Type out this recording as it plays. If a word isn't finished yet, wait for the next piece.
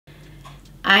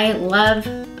I love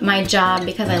my job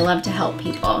because I love to help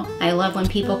people. I love when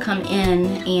people come in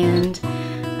and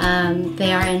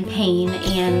they are in pain,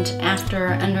 and after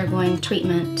undergoing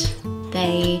treatment,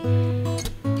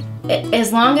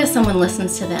 as long as someone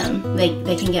listens to them,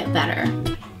 they can get better.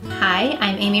 Hi,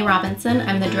 I'm Amy Robinson.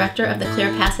 I'm the director of the Clear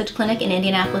Passage Clinic in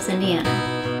Indianapolis, Indiana.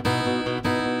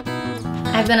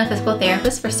 I've been a physical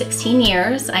therapist for 16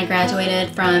 years. I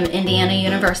graduated from Indiana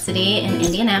University in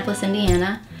Indianapolis,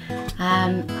 Indiana.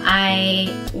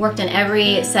 I worked in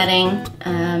every setting,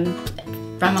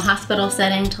 from a hospital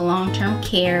setting to long-term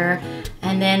care,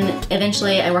 and then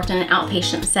eventually I worked in an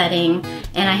outpatient setting,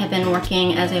 and I have been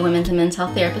working as a women's and men's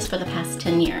health therapist for the past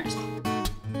 10 years.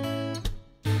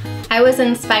 I was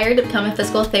inspired to become a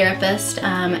physical therapist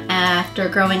after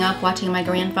growing up watching my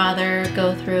grandfather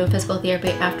go through physical therapy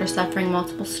after suffering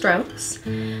multiple strokes.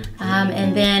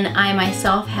 And then I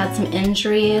myself had some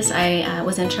injuries. I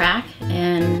was in track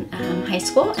in high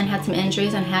school and had some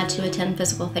injuries and had to attend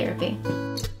physical therapy.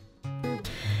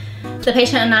 The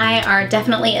patient and I are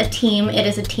definitely a team. It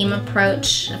is a team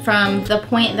approach from the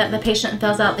point that the patient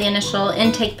fills out the initial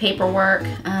intake paperwork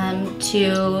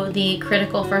to the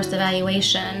critical first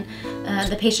evaluation.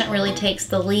 The patient really takes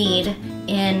the lead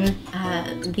in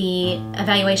the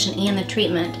evaluation and the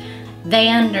treatment. They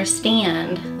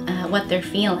understand what they're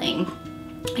feeling.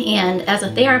 And as a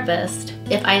therapist,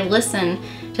 if I listen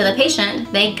to the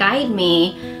patient, they guide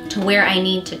me to where I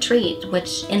need to treat,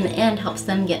 which in the end helps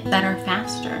them get better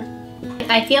faster.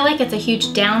 I feel like it's a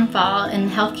huge downfall in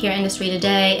the healthcare industry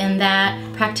today in that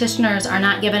practitioners are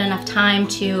not given enough time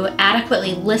to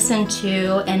adequately listen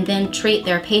to and then treat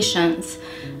their patients.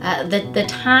 The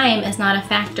time is not a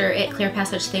factor at Clear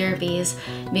Passage Therapies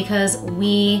because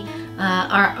we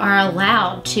are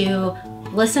allowed to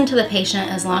listen to the patient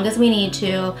as long as we need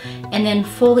to, and then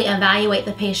fully evaluate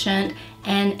the patient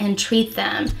and treat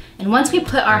them. And once we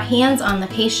put our hands on the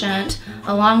patient,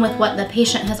 along with what the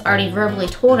patient has already verbally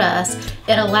told us,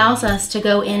 it allows us to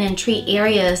go in and treat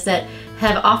areas that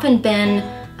have often been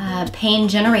pain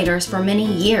generators for many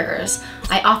years.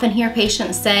 I often hear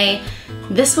patients say,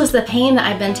 "This was the pain that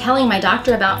I've been telling my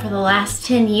doctor about for the last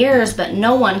 10 years, but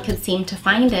no one could seem to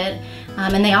find it."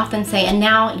 And they often say, "And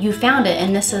now you found it,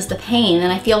 and this is the pain,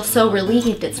 and I feel so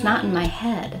relieved it's not in my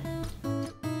head."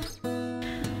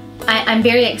 I'm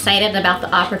very excited about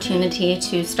the opportunity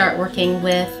to start working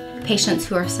with patients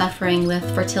who are suffering with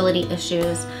fertility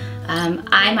issues.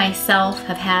 I myself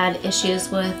have had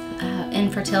issues with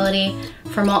infertility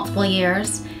for multiple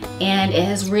years, and it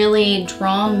has really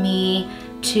drawn me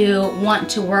to want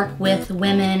to work with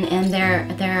women and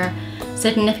their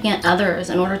significant others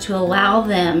in order to allow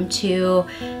them to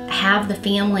have the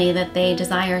family that they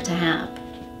desire to have.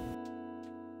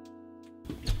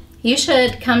 You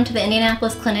should come to the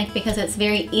Indianapolis Clinic because it's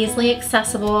very easily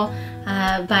accessible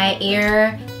by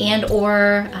air and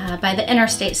or by the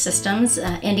interstate systems.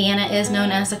 Indiana is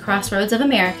known as the Crossroads of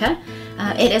America.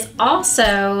 It is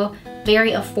also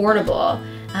very affordable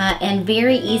and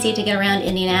very easy to get around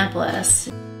Indianapolis.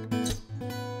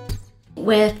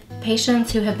 With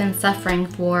patients who have been suffering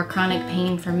for chronic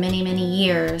pain for many, many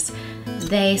years,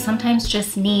 they sometimes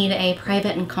just need a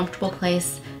private and comfortable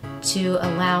place to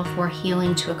allow for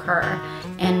healing to occur.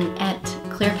 And at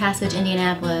Clear Passage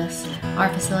Indianapolis, our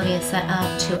facility is set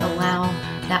up to allow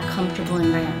that comfortable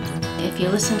environment. If you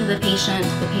listen to the patient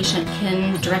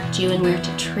can direct you in where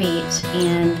to treat,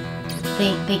 and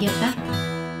they get better.